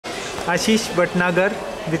Ashish Bhatnagar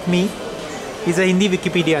with me. He's a Hindi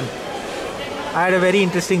Wikipedian. I had a very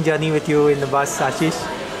interesting journey with you in the bus, Ashish,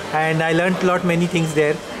 and I learned many things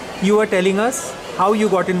there. You were telling us how you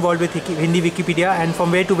got involved with Hindi Wikipedia and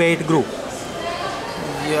from where to where it grew.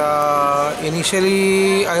 Yeah,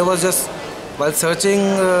 initially I was just while searching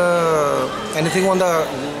anything on the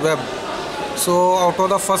web. So out of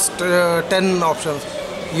the first 10 options,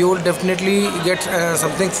 you will definitely get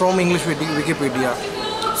something from English Wikipedia.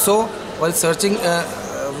 So while searching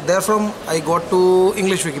therefrom I got to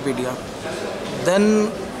English Wikipedia. Then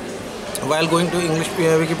while going to English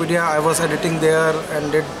Wikipedia, I was editing there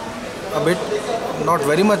and did a bit, not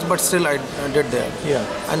very much, but still I did there.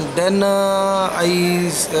 Yeah. And then I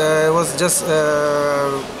was just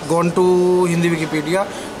gone to Hindi Wikipedia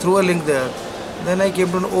through a link there. Then I came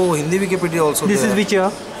to know, oh, Hindi Wikipedia also This there. is which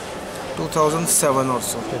year? 2007 or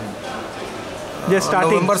so. Just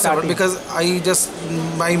starting. November 7, because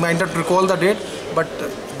my mind had recall the date, but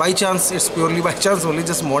by chance, it's purely by chance only,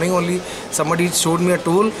 just morning only, somebody showed me a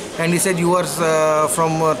tool and he said, you are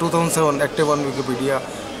from 2007 active on Wikipedia.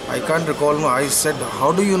 I can't recall. No. I said,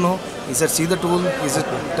 how do you know? He said, see the tool. He's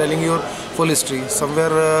telling your full history. Somewhere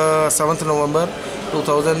 7th November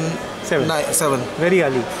 2007. Very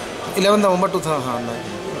early. 11th November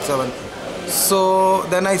 2007. So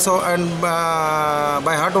then I saw, and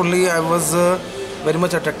by heart only I was very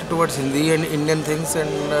much attracted towards Hindi and Indian things, and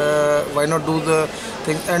why not do the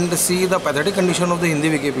thing and see the pathetic condition of the Hindi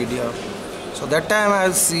Wikipedia. So that time I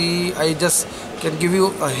just can give you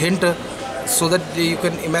a hint so that you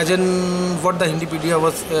can imagine what the Hindi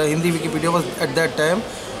Wikipedia was at that time.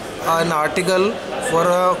 An article for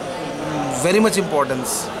a very much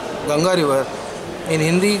importance, Ganga River. In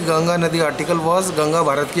Hindi, Ganga Nadi article was Ganga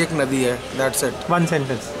Bharat ki ek nadi hai. That's it. One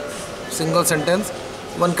sentence. Single sentence.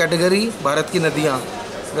 One category, Bharat ki nadiyan.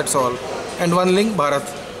 That's all. And one link, Bharat.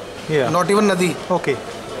 Yeah. Not even Nadi. Okay.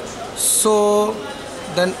 So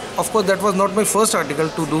then, of course, that was not my first article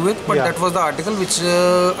to do with, but that was the article which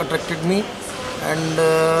attracted me and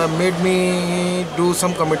made me do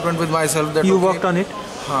some commitment with myself. That you worked on it?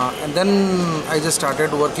 And then I just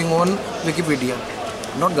started working on Wikipedia,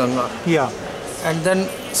 not Ganga. Yeah. And then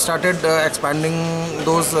started expanding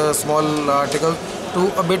those small articles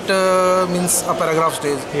to a bit means a paragraph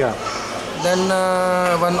stage. Yeah. Then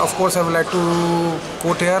one, of course, I would like to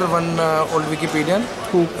quote here one old Wikipedian.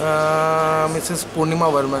 Who? Mrs. Purnima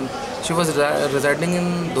Varman. She was residing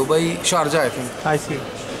in Dubai, Sharjah, I think. I see.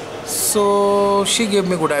 So she gave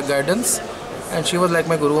me good guidance, and she was like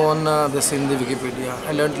my guru on this Hindi Wikipedia.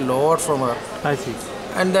 I learned a lot from her. I see.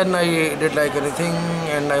 And then I did like anything,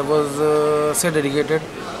 and I was so dedicated.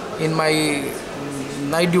 In my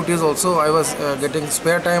night duties also, I was getting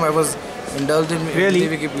spare time. I was indulged in Hindi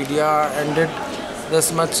Wikipedia and did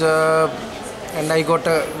this much, and I got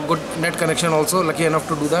a good net connection also, lucky enough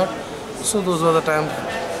to do that. So those were the times.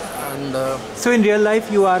 And so in real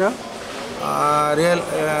life you are a? Real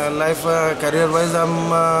life career wise, I'm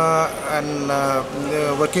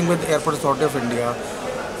working with Airport Authority of India.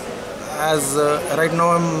 As right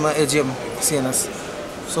now I'm AGM CNS,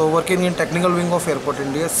 so working in technical wing of Airport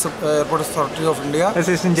Authority of India,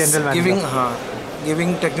 Assistant General Manager,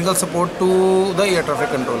 giving technical support to the air traffic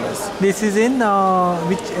controllers. This is in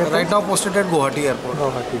which airport? Right now posted at Guwahati Airport.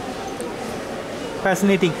 Guwahati.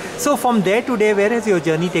 Fascinating. So from there to there, where has your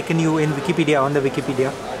journey taken you in Wikipedia, on the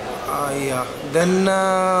Wikipedia? Yeah. Then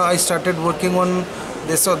I started working on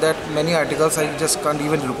this or that, many articles. I just can't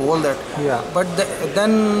even recall that. Yeah. But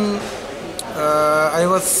then I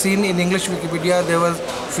was seen in English Wikipedia, there was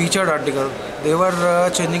featured article. They were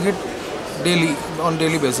changing it daily, on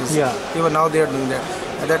daily basis. Yeah. Even now they are doing that.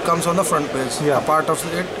 And that comes on the front page. Yeah. A part of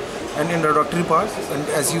it, an introductory part. And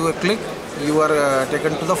as you click, you are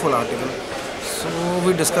taken to the full article. So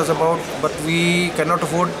we discuss about, but we cannot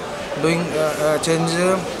afford doing change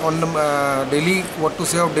on daily, what to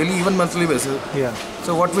say of daily, even monthly basis. Yeah.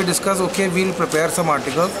 So what we discuss, okay, we'll prepare some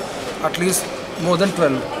articles, at least more than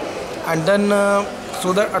 12. And then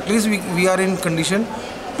so that at least we are in condition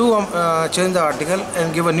to change the article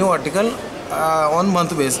and give a new article on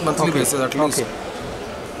monthly basis at least. Okay.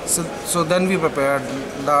 So then we prepared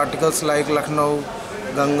the articles like Lucknow,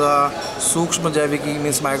 Ganga, Sukshma Jaiviki,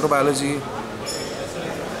 means microbiology.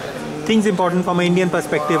 Things important from an Indian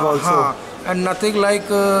perspective also. And nothing like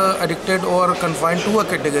addicted or confined to a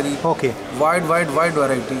category. Okay. Wide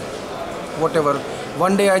variety. Whatever.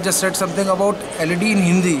 One day I just said something about LED in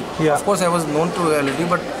Hindi. Yeah. Of course I was known to LED,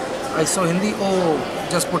 but I saw Hindi,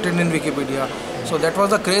 just put it in Wikipedia. So that was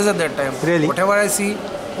the craze at that time. Really? Whatever I see,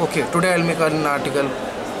 okay, today I'll make an article.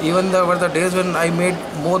 Even there were the days when I made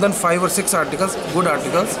more than 5 or 6 articles, good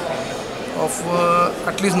articles, of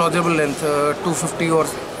at least knowledgeable length, 250 or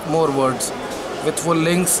more words, with full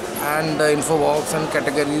links and info box and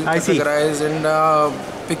categorized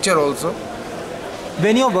and picture also.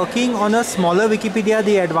 When you're working on a smaller Wikipedia,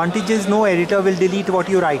 the advantage is no editor will delete what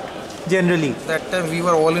you write, generally. That time we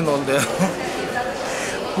were all in all there.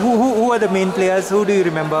 Who are the main players? Who do you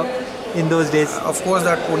remember in those days? Of course,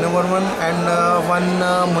 that Punevarman and one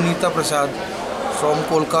Munita Prasad from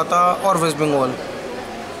Kolkata or West Bengal.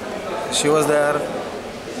 She was there.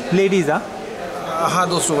 Ladies, huh?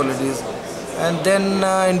 Those two were ladies. And then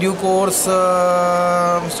in due course,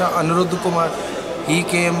 Mr. Aniruddha Kumar, he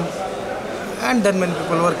came. And then many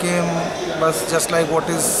people were came, but just like what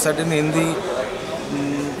is said in Hindi,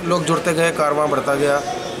 log judte gaye, कारवां बढ़ता गया,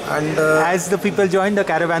 and as the people joined, the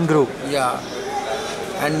caravan grew. Yeah,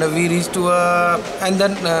 and we reached to and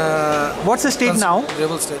then what's the state now?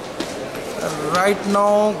 Rebel state. Right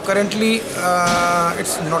now, currently,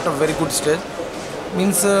 it's not a very good stage.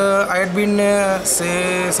 Means I had been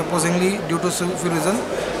say supposedly due to few reasons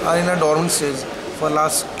in a dormant stage for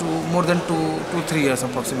last more than 2-3 years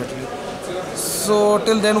approximately. So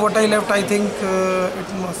till then what I left, I think it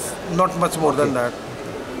was not much more than that,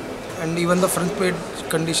 and even the front page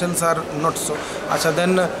conditions are not so. Acha,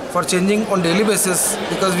 then for changing on daily basis,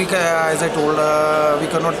 because we as I told we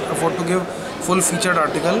cannot afford to give full featured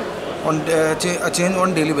article on a change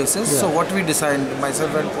on daily basis. So what we decided,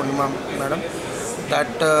 myself and Purnima madam,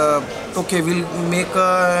 that okay, we'll make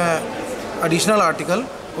additional article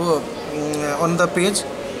on the page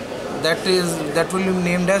that will be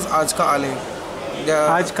named as Aaj Ka Alekh.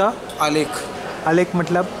 Aaj Ka Alekh. Alekh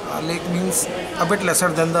matlab? Alekh means a bit lesser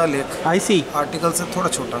than the Alekh. I see. Article se thoda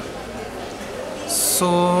chota.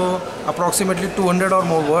 So approximately 200 or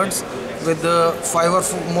more words with 5 or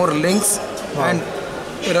more links and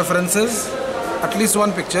references, at least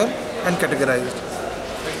one picture, and categorized.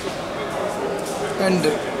 And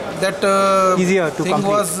that easier to thing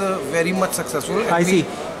complete. was very much successful. And I see.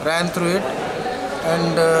 Ran through it,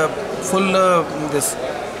 and full this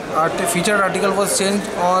featured article was changed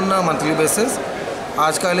on a monthly basis.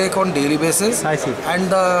 Aaj Ka Alekh on daily basis. I see. And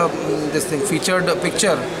this thing featured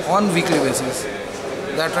picture on weekly basis.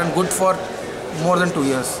 That ran good for more than 2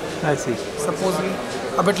 years. I see. Supposedly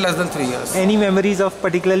a bit less than 3 years. Any memories of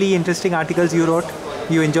particularly interesting articles you wrote?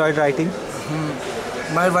 You enjoyed writing?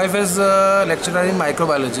 My wife is a lecturer in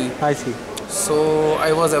microbiology. I see. So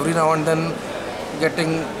I was every now and then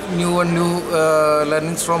getting new and new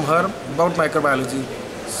learnings from her about microbiology.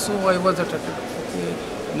 So I was attracted. Okay,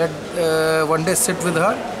 let one day sit with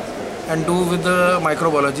her and do with the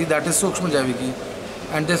microbiology, that is Sukshma Javiki.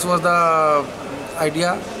 And this was the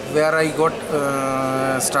idea where I got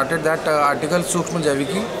started that article Sukshma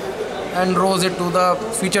Javiki and rose it to the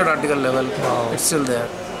featured article level. Wow. It's still there.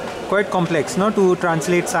 Quite complex, no? To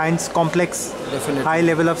translate science, complex, Definitely. high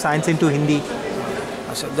level of science into Hindi.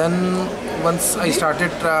 Then once I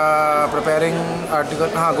started preparing article,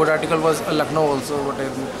 good article was Lucknow also.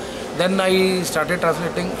 Then I started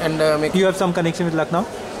translating and making. You have some connection with Lucknow?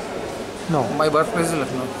 No. My birthplace is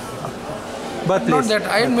Lucknow. Birthplace? Not that.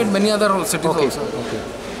 I had made many other cities also. Okay.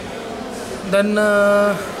 Then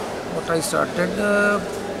what I started,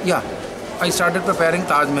 I started preparing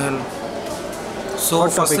Taj Mahal. So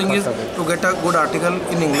first thing is to get a good article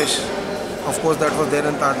in English. Of course, that was there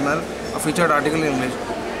in Taj Mahal, a featured article in English.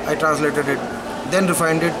 I translated it, then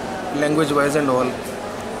refined it language-wise and all.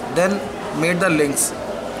 Then made the links.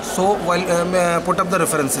 So while put up the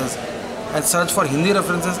references and search for Hindi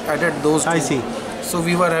references, added those two. I see. So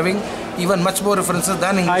we were having even much more references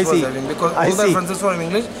than English was having, because all the references from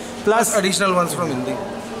English plus additional ones from Hindi.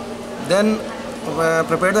 Then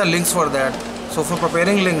prepared the links for that. So for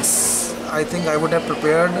preparing links, I think I would have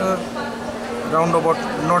prepared around about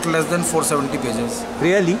not less than 470 pages.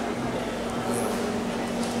 Really?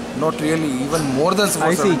 Not really, even more than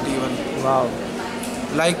 470 even. Wow.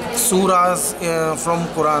 Like surahs from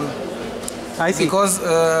Quran. I see. Because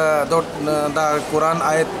the Quran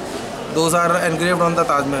ayat, those are engraved on the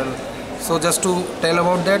Taj Mahal. So just to tell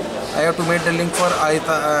about that, I have to make the link for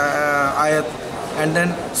ayat and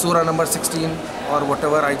then surah number 16 or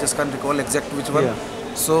whatever, I just can't recall exact which one. Yeah.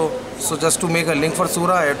 So just to make a link for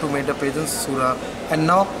surah, I have to make the page in surah. And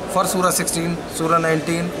now for surah 16, surah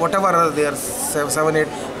 19, whatever are there, 7, 8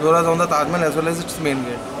 surahs on the Taj Mahal as well as its main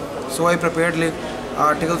gate. So I prepared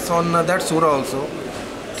articles on that surah also.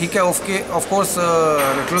 Okay, of course,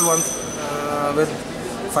 little ones with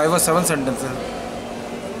 5 or 7 sentences.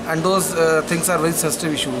 And those things are very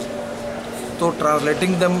sensitive issues. So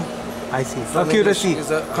translating them. I see. Accuracy.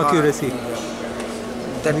 Accuracy.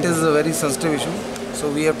 That is a very sensitive issue. So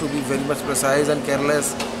we have to be very much precise and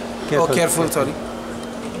careful. Sorry.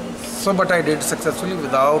 So, but I did successfully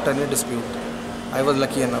without any dispute. I was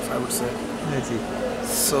lucky enough, I would say. I see.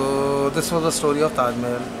 So, this was the story of Taj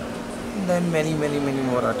Mahal. Then many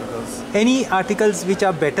more articles. Any articles which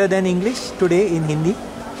are better than English today in Hindi?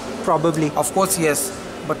 Probably. Of course, yes.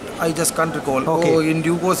 But I just can't recall. Okay. Oh, in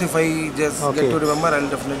due course, if I just Okay. get to remember,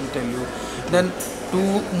 I'll definitely tell you. Then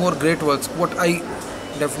two more great works. What I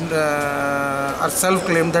are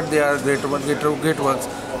self-claimed that they are great works.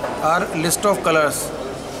 Are list of colors.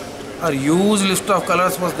 A huge list of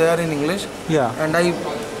colors was there in English. Yeah. And I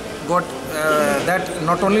got that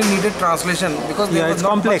not only needed translation because there was it's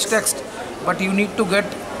not complex. much text, but you need to get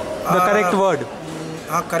The correct word.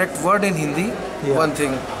 a correct word in Hindi. Yeah. One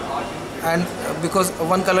thing. And because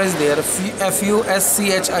one color is there, Fuschia.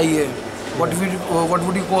 What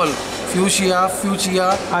would you call?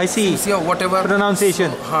 Fuchsia. I see. Fuchsia, whatever.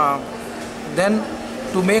 Pronunciation. Then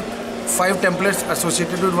to make 5 templates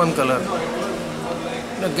associated with one color.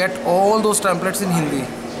 Get all those templates in Hindi.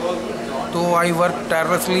 So I worked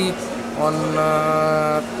tirelessly on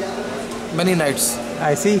many nights.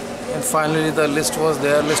 I see. And finally the list was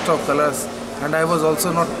there, list of colors. And I was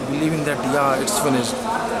also not believing that, it's finished.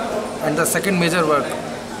 And the second major work,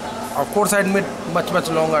 of course I had made much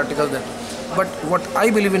long articles there. But what I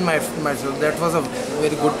believe in myself, that was a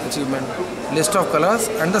very good achievement. List of colors,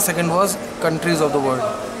 and the second was countries of the world.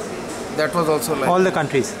 That was also like... All the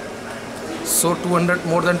countries. So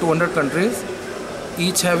more than 200 countries,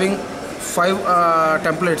 each having 5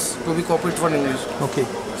 templates to be copied for English. Okay.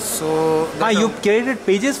 So... you created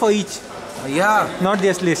pages for each? Yeah. Not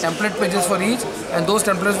just list. Template pages for each, and those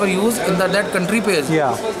templates were used in that country page.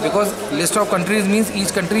 Yeah. Because list of countries means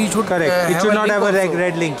each country should Correct. It should not have a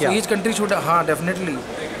red link. Yeah. So each country should definitely.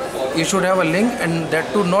 You should have a link, and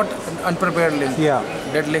that too not unprepared link. Yeah.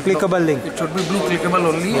 That link. Clickable link. It should be blue clickable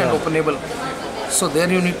only and openable. So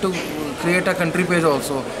there you need to create a country page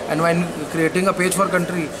also. And when creating a page for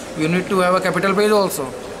country, you need to have a capital page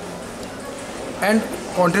also. And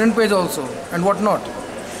continent page also. And what not.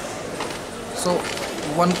 So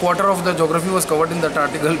 1/4 of the geography was covered in that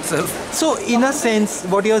article itself. So in a sense,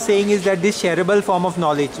 what you're saying is that this shareable form of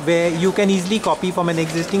knowledge, where you can easily copy from an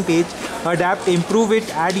existing page, adapt, improve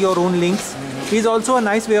it, add your own links, is also a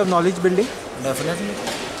nice way of knowledge building. Definitely.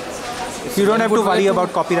 You don't have to worry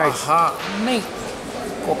about copyrights. No.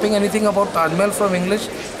 Copying anything about Taj Mahal from English,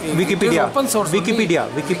 Wikipedia. it is open source. Wikipedia.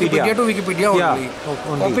 Wikipedia to Wikipedia only.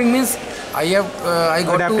 Yeah, only. Copying means I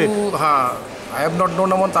got Adapted. I have not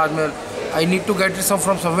known about Taj Mahal. I need to get it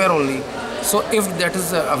from somewhere only. So if that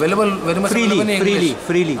is available, very much available in English.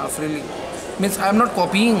 Freely. Means I am not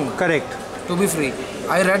copying. Correct. To be free.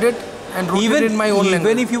 I read it and wrote it in my own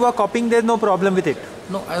language. Even if you are copying, there's no problem with it.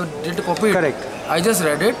 No, I did copy it. Correct. I just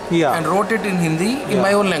read it and wrote it in Hindi in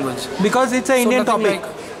my own language. Because it's an Indian topic.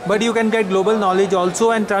 But you can get global knowledge also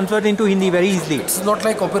and transfer it into Hindi very easily. It's not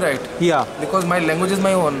like copyright. Yeah. Because my language is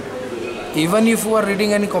my own. Even if you are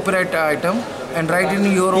reading any copyright item and write in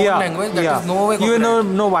your own language, that is no way copyright. You know,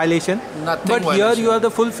 no violation. Nothing but violation. Here you have the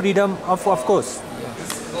full freedom of course.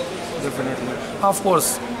 Yes, definitely. Of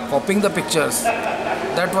course, copying the pictures,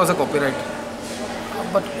 that was a copyright.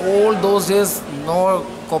 But all those days, no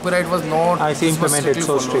copyright was not. I see implemented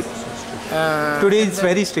so strict. Today it's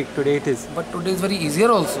very strict. Today it is. But today is very easier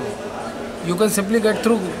also. You can simply get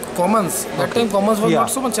through Commons. That time Commons was not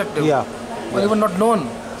so much active. Yeah. Or even not known.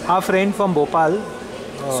 Our friend from Bhopal,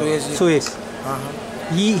 Suyesh.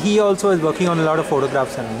 He also is working on a lot of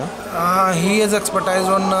photographs and he has expertise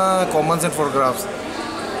on Commons and photographs,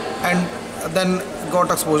 and then got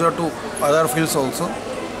exposure to other fields also.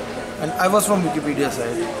 And I was from Wikipedia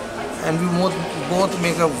side, and we both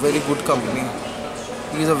make a very good company.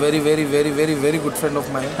 He is a very good friend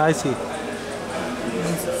of mine. I see.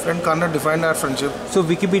 Friend cannot define our friendship. So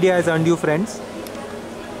Wikipedia has earned you friends?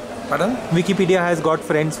 Pardon? Wikipedia has got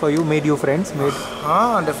friends for you, made you friends?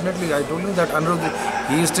 Definitely. I told you that Anirudh,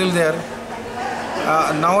 he is still there.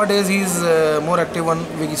 Nowadays he is more active on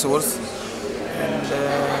Wikisource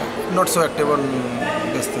and not so active on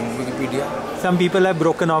this thing, Wikipedia. Some people have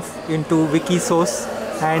broken off into Wikisource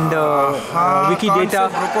and Wikidata.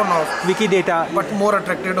 Broken off. Wikidata. But more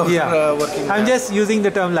attracted of working. I'm just using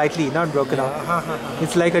the term lightly, not broken off.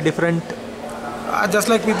 It's like a different just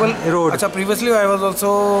like people. Road. Previously I was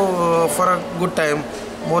also for a good time,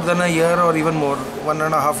 more than a year or even more,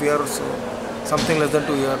 1.5 years or so, something less than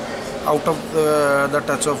 2 years, out of the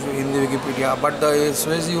touch of Hindi Wikipedia. But the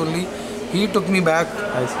Swayze only, he took me back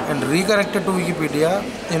and reconnected to Wikipedia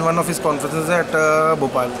in one of his conferences at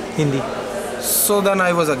Bhopal. Hindi. So then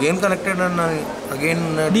I was again connected and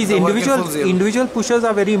again these individual pushers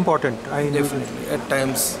are very important. Definitely at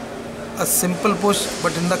times. a simple push,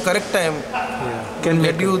 but in the correct time, can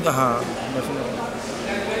get make you it. definitely.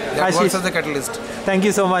 That Ashish, works as a catalyst. thank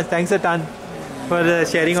you so much. Thanks a ton for the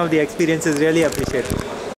sharing of the experiences. Really appreciate it.